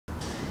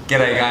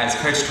G'day guys,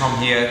 Coach Tom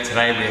here.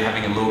 Today we're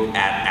having a look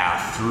at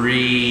our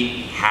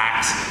 3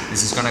 hacks.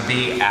 This is going to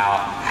be our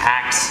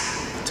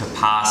hacks to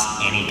pass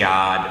any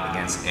guard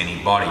against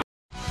anybody.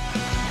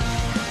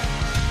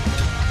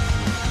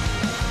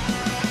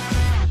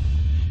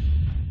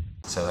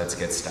 So let's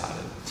get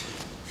started.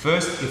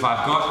 First, if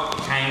I've got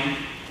Kane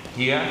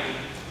here,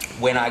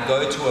 when I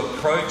go to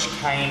approach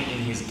Kane in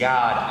his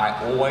guard,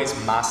 I always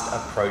must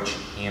approach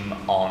him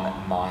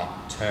on my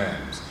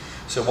terms.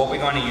 So what we're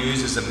going to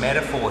use as a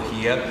metaphor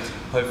here,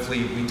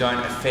 hopefully we don't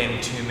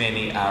offend too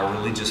many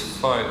religious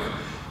folk,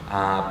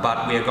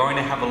 but we are going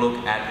to have a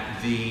look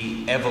at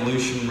the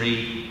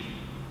evolutionary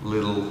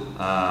little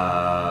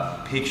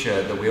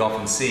picture that we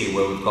often see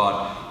where we've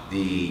got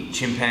the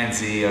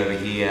chimpanzee over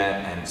here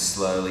and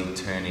slowly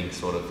turning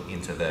sort of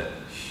into the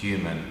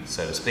human,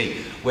 so to speak.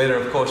 Whether,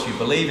 of course, you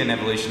believe in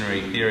evolutionary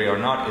theory or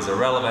not is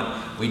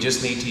irrelevant. We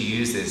just need to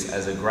use this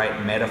as a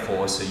great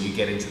metaphor so you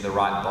get into the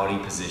right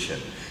body position.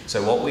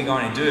 So what we're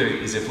going to do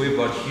is, if we've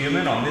got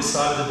human on this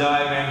side of the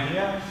diagram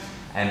here,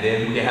 and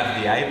then we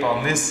have the ape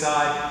on this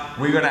side,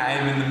 we're going to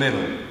aim in the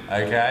middle,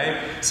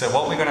 okay? So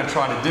what we're going to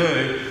try to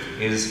do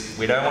is,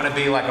 we don't want to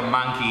be like a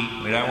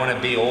monkey, we don't want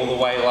to be all the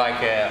way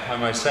like a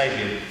Homo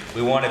sapien,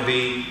 we want to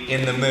be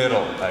in the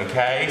middle,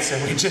 okay? So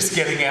we're just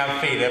getting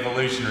our feet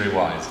evolutionary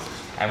wise.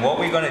 And what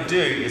we're going to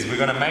do is, we're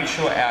going to make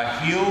sure our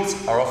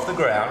heels are off the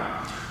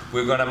ground,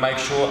 we're going to make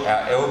sure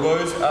our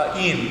elbows are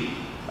in,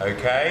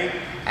 okay?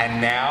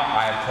 And now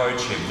I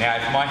approach him. Now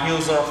if my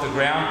heels are off the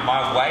ground,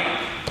 my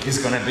weight is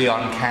going to be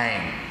on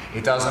Kane.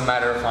 It doesn't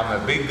matter if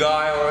I'm a big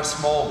guy or a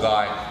small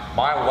guy,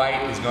 my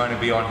weight is going to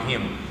be on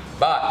him.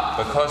 But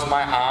because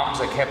my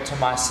arms are kept to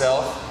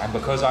myself and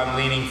because I'm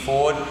leaning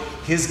forward,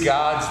 his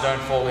guards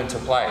don't fall into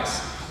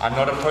place. I'm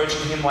not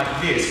approaching him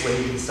like this, where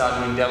he can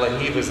start doing de la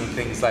rivas and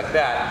things like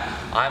that.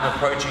 I'm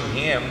approaching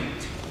him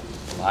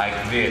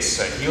like this.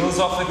 So heels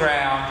off the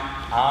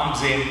ground,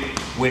 arms in,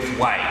 with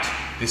weight.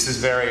 This is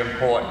very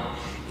important.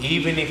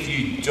 Even if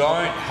you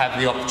don't have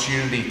the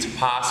opportunity to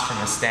pass from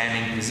a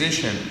standing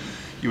position,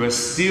 you are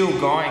still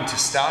going to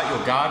start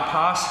your guard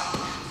pass,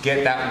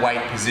 get that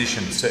weight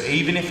position. So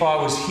even if I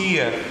was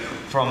here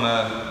from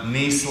a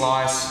knee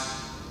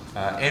slice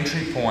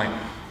entry point,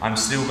 I'm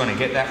still going to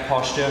get that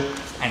posture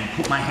and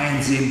put my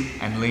hands in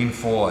and lean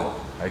forward,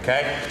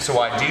 okay? So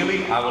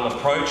ideally, I will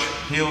approach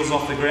heels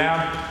off the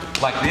ground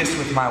like this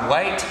with my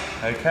weight,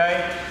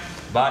 okay?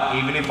 But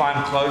even if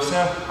I'm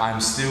closer, I'm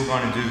still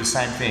going to do the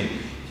same thing.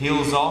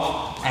 Heels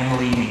off and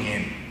leaning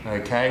in,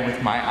 okay,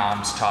 with my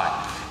arms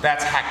tight.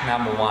 That's hack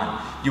number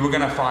 1. You are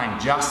going to find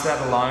just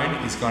that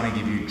alone is going to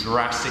give you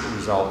drastic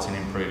results in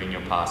improving your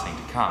passing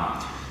to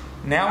come.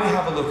 Now we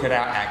have a look at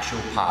our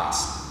actual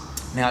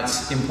pass. Now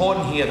it's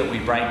important here that we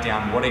break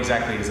down what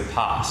exactly is a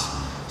pass.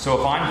 So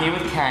if I'm here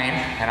with Kane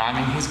and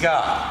I'm in his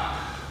guard,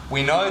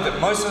 we know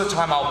that most of the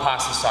time I'll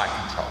pass the side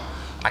control.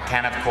 I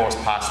can, of course,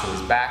 pass to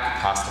his back,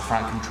 pass to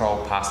front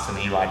control, pass to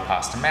knee right,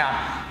 pass to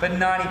mount, but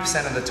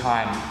 90% of the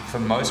time, for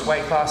most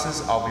weight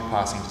classes, I'll be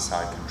passing to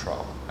side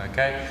control,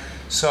 okay?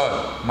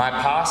 So, my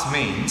pass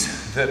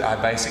means that I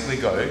basically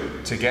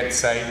go to get,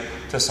 say,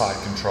 to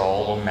side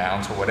control or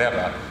mount or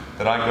whatever,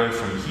 that I go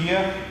from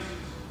here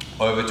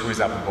over to his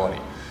upper body.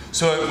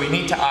 So we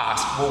need to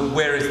ask, well,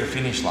 where is the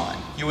finish line?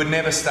 You would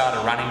never start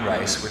a running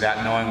race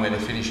without knowing where the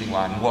finishing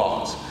line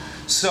was.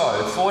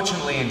 So,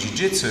 fortunately in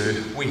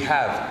jiu-jitsu, we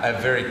have a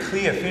very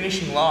clear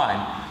finishing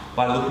line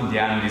by looking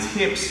down at his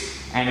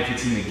hips, and if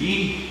it's in the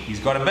gi,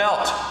 he's got a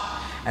belt.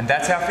 And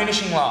that's our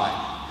finishing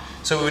line.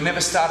 So we would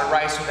never start a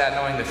race without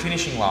knowing the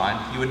finishing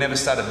line. You would never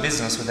start a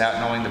business without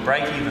knowing the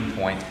break-even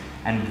point,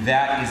 and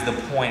that is the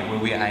point where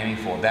we're aiming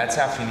for. That's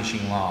our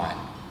finishing line,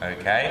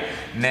 okay?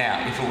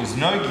 Now, if it was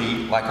no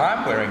gi, like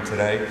I'm wearing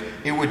today,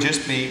 it would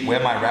just be where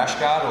my rash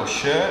guard or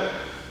shirt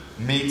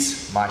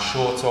meets my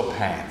shorts or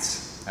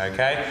pants,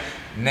 okay?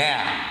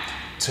 Now,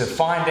 to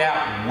find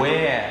out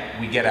where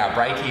we get our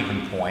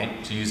break-even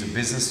point, to use a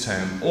business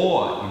term,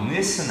 or in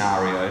this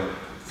scenario,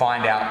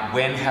 find out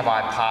when have I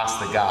passed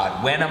the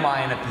guard, when am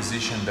I in a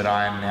position that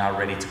I am now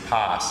ready to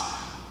pass.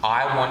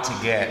 I want to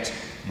get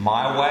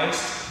my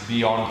waist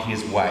beyond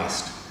his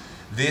waist.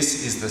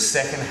 This is the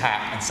second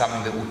hack and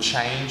something that will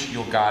change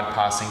your guard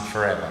passing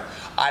forever.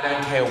 I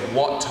don't care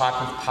what type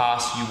of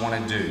pass you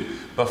want to do.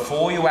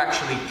 Before you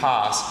actually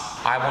pass,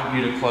 I want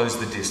you to close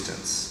the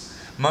distance.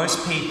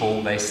 Most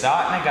people, they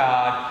start in a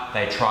guard,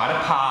 they try to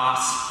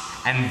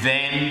pass, and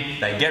then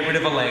they get rid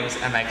of the legs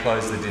and they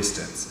close the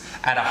distance.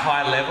 At a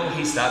high level,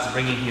 he starts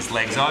bringing his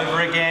legs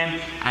over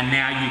again, and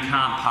now you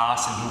can't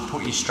pass and he'll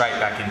put you straight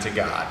back into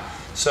guard.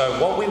 So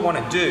what we want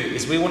to do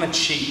is we want to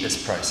cheat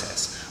this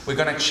process. We're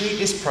going to cheat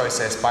this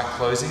process by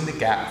closing the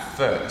gap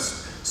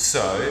first.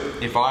 So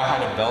if I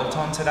had a belt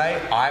on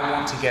today, I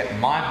want to get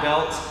my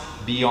belt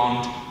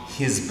beyond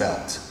his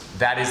belt.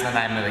 That is the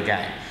name of the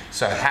game.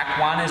 So hack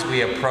 1 is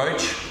we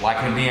approach like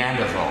a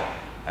Neanderthal,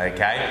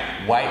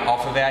 okay? Weight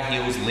off of our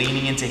heels,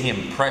 leaning into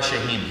him, pressure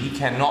him. He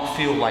cannot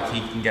feel like he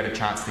can get a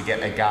chance to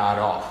get a guard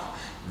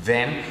off.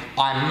 Then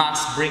I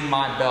must bring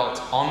my belt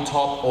on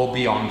top or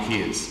beyond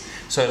his.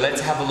 So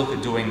let's have a look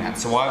at doing that.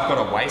 So I've got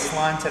a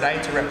waistline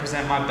today to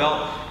represent my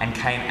belt, and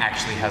Kane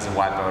actually has a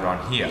white belt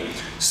on here.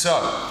 So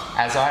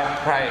as I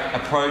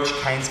approach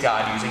Kane's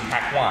guard using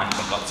hack 1,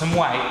 I've got some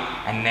weight,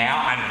 and now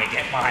I'm going to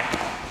get my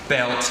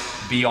belt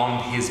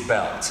beyond his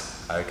belt.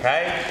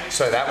 Okay,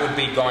 so that would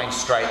be going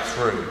straight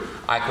through.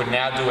 I could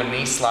now do a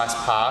knee slice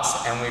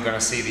pass, and we're going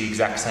to see the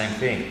exact same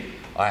thing.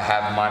 I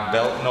have my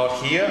belt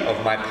knot here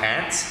of my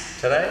pants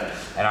today,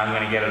 and I'm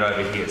going to get it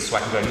over here. So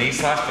I can go knee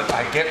slice, but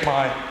I get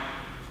my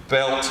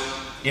belt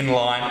in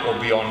line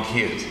or beyond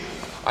his.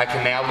 I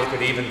can now look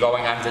at even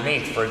going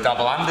underneath for a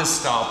double under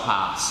style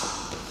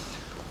pass.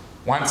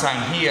 Once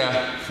I'm here,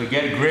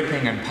 forget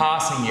gripping and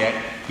passing yet,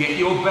 get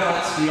your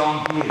belts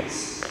beyond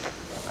his.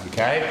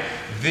 Okay?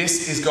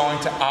 This is going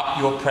to up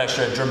your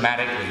pressure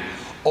dramatically.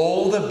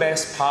 All the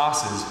best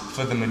passes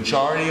for the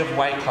majority of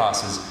weight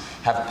classes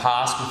have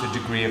passed with a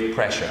degree of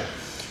pressure.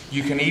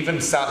 You can even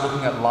start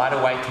looking at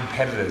lighter weight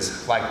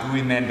competitors like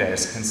Gui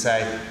Mendez and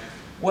say,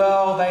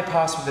 well, they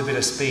pass with a bit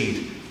of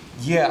speed.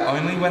 Yeah,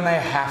 only when they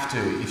have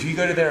to. If you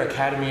go to their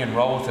academy and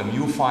roll with them,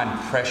 you'll find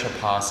pressure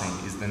passing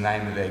is the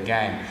name of their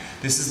game.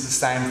 This is the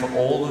same for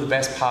all of the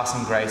best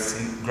passing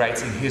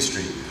greats in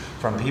history,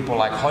 from people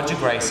like Roger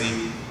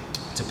Gracie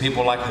to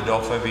people like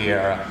Rodolfo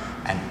Vieira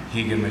and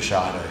Rigan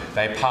Machado.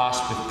 They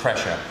pass with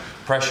pressure.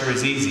 Pressure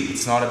is easy.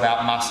 It's not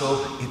about muscle,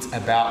 it's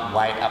about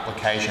weight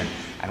application.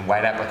 And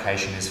weight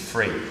application is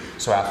free.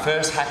 So our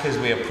first hack is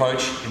we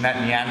approach in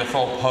that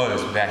Neanderthal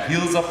pose with our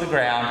heels off the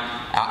ground,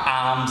 our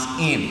arms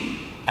in,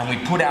 and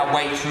we put our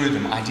weight through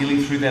them,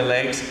 ideally through their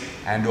legs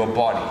and or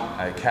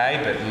body,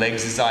 okay? But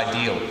legs is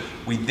ideal.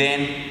 We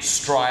then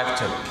strive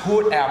to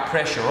put our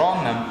pressure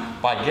on them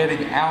by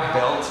getting our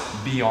belt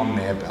beyond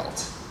their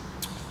belt.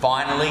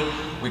 Finally,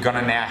 we're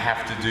gonna now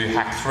have to do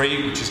hack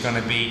 3, which is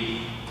gonna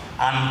be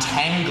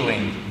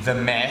untangling the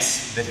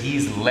mess that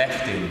he's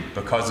left in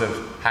because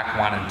of hack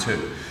 1 and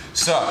 2.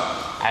 So,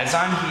 as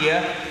I'm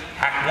here,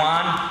 hack 1,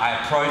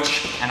 I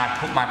approach and I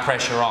put my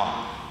pressure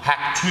on.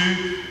 Hack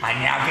 2, I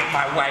now get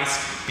my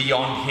waist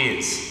beyond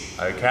his,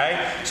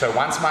 okay? So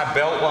once my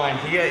belt line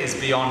here is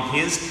beyond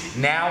his,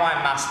 now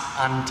I must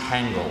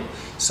untangle.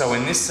 So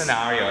in this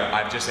scenario,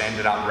 I've just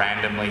ended up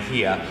randomly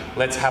here.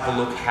 Let's have a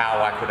look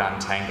how I could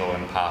untangle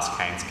and pass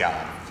Kane's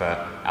guard for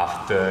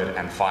our third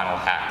and final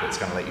hack that's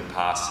going to let you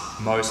pass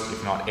most,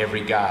 if not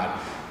every guard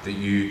that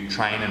you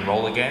train and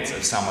roll against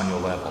of someone your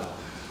level.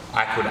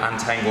 I could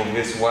untangle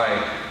this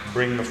way,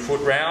 bring the foot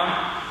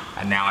round,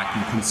 and now I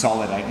can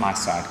consolidate my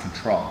side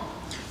control.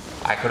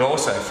 I could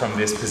also, from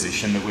this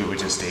position that we were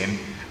just in,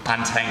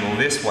 untangle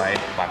this way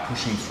by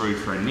pushing through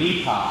for a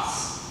knee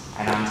pass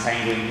and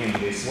untangling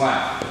him this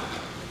way.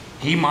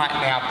 He might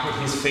now put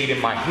his feet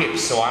in my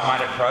hips, so I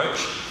might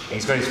approach.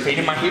 He's got his feet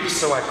in my hips,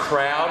 so I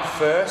crowd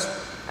first,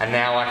 and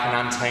now I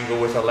can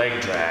untangle with a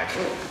leg drag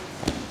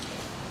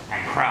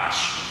and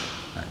crush,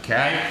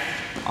 okay?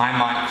 I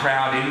might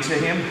crowd into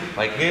him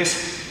like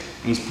this.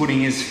 He's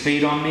putting his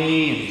feet on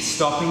me and he's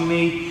stopping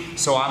me,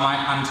 so I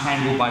might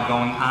untangle by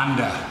going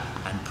under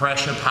and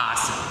pressure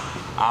passing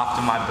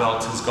after my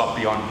belt has got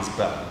beyond his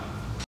belt.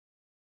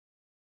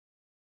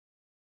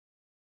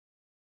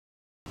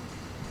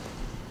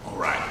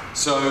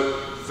 So,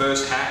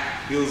 first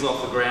hack, heels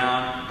off the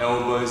ground,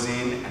 elbows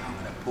in, and I'm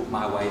going to put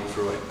my weight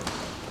through it.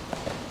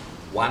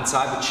 Once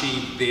I've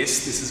achieved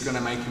this is going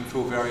to make him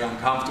feel very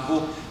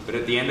uncomfortable, but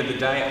at the end of the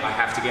day, I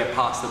have to get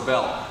past the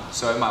belt.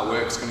 So my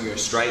work's going to go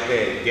straight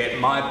there, get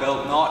my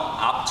belt knot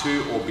up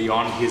to or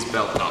beyond his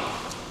belt knot,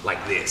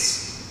 like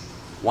this.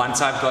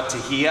 Once I've got to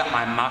here,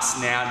 I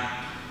must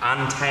now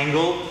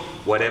untangle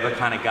whatever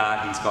kind of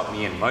guard he's got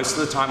me in. Most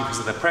of the time, because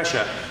of the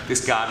pressure,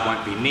 this guard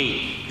won't be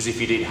neat. Because if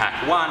you did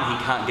hack 1,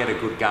 he can't get a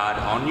good guard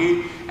on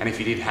you. And if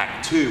you did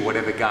hack 2,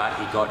 whatever guard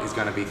he got is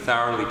going to be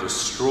thoroughly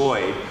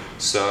destroyed.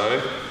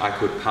 So I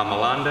could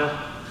pummel under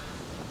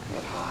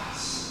and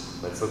pass.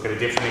 Let's look at a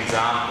different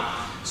example.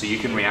 So you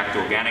can react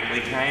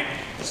organically, Kane.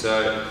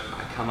 So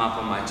I come up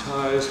on my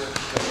toes,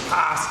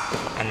 pass,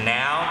 and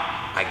now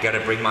I got to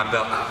bring my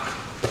belt up.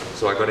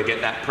 So I got to get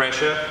that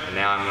pressure, and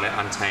now I'm going to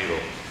untangle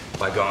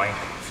by going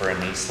for a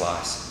knee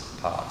slice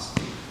pass.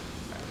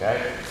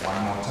 Okay,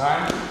 one more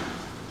time.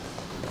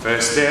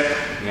 First step,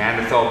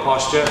 Neanderthal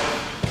posture.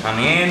 Come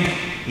in,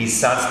 he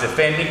starts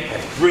defending,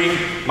 I bring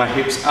my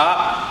hips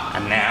up,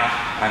 and now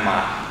I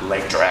might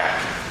leg drag.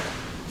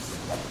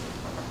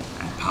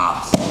 And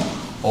pass.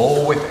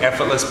 All with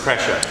effortless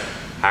pressure.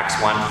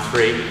 Hacks 1 to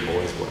 3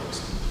 always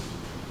works.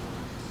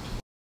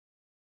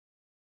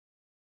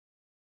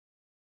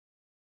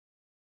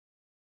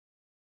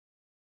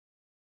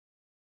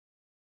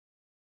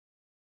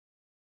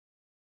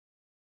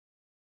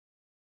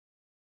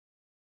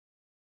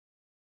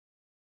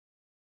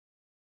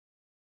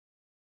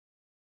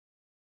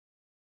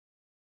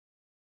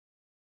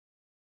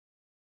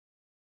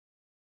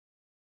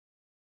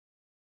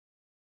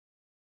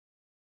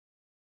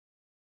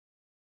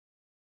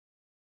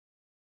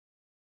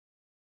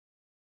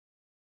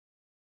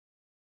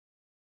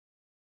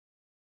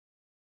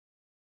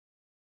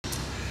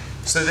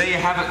 So there you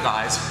have it,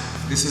 guys.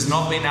 This has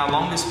not been our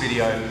longest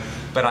video,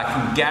 but I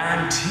can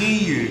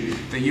guarantee you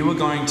that you are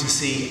going to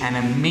see an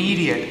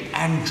immediate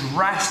and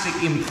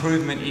drastic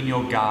improvement in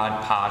your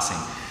guard passing.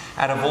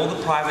 Out of all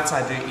the privates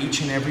I do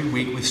each and every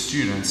week with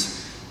students,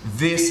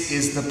 this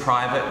is the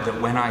private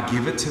that when I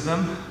give it to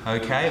them,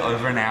 okay,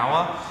 over an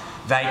hour,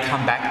 they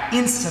come back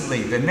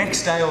instantly the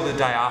next day or the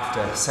day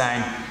after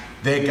saying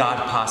their guard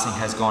passing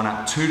has gone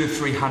up 200 to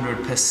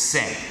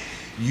 300%.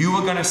 You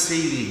are going to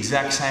see the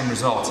exact same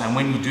results, and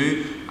when you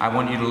do, I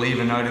want you to leave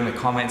a note in the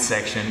comment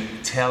section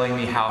telling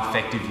me how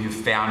effective you've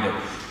found it,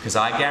 because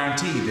I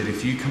guarantee that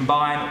if you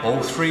combine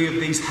all three of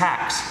these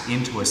hacks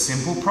into a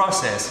simple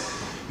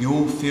process,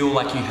 you'll feel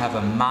like you have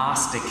a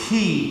master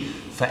key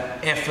for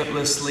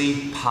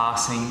effortlessly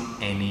passing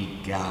any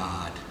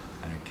guard.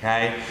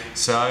 Okay,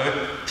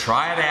 so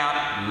try it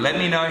out, let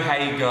me know how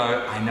you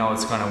go. I know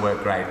it's going to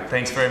work great.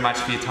 Thanks very much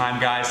for your time,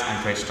 guys.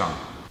 I'm Coach Tom.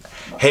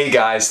 Hey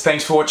guys,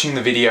 thanks for watching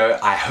the video.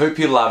 I hope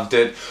you loved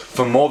it.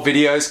 For more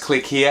videos,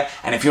 click here,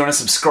 and if you want to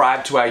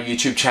subscribe to our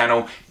YouTube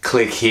channel,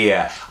 click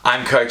here.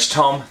 I'm Coach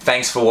Tom,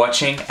 thanks for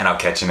watching, and I'll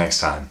catch you next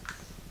time.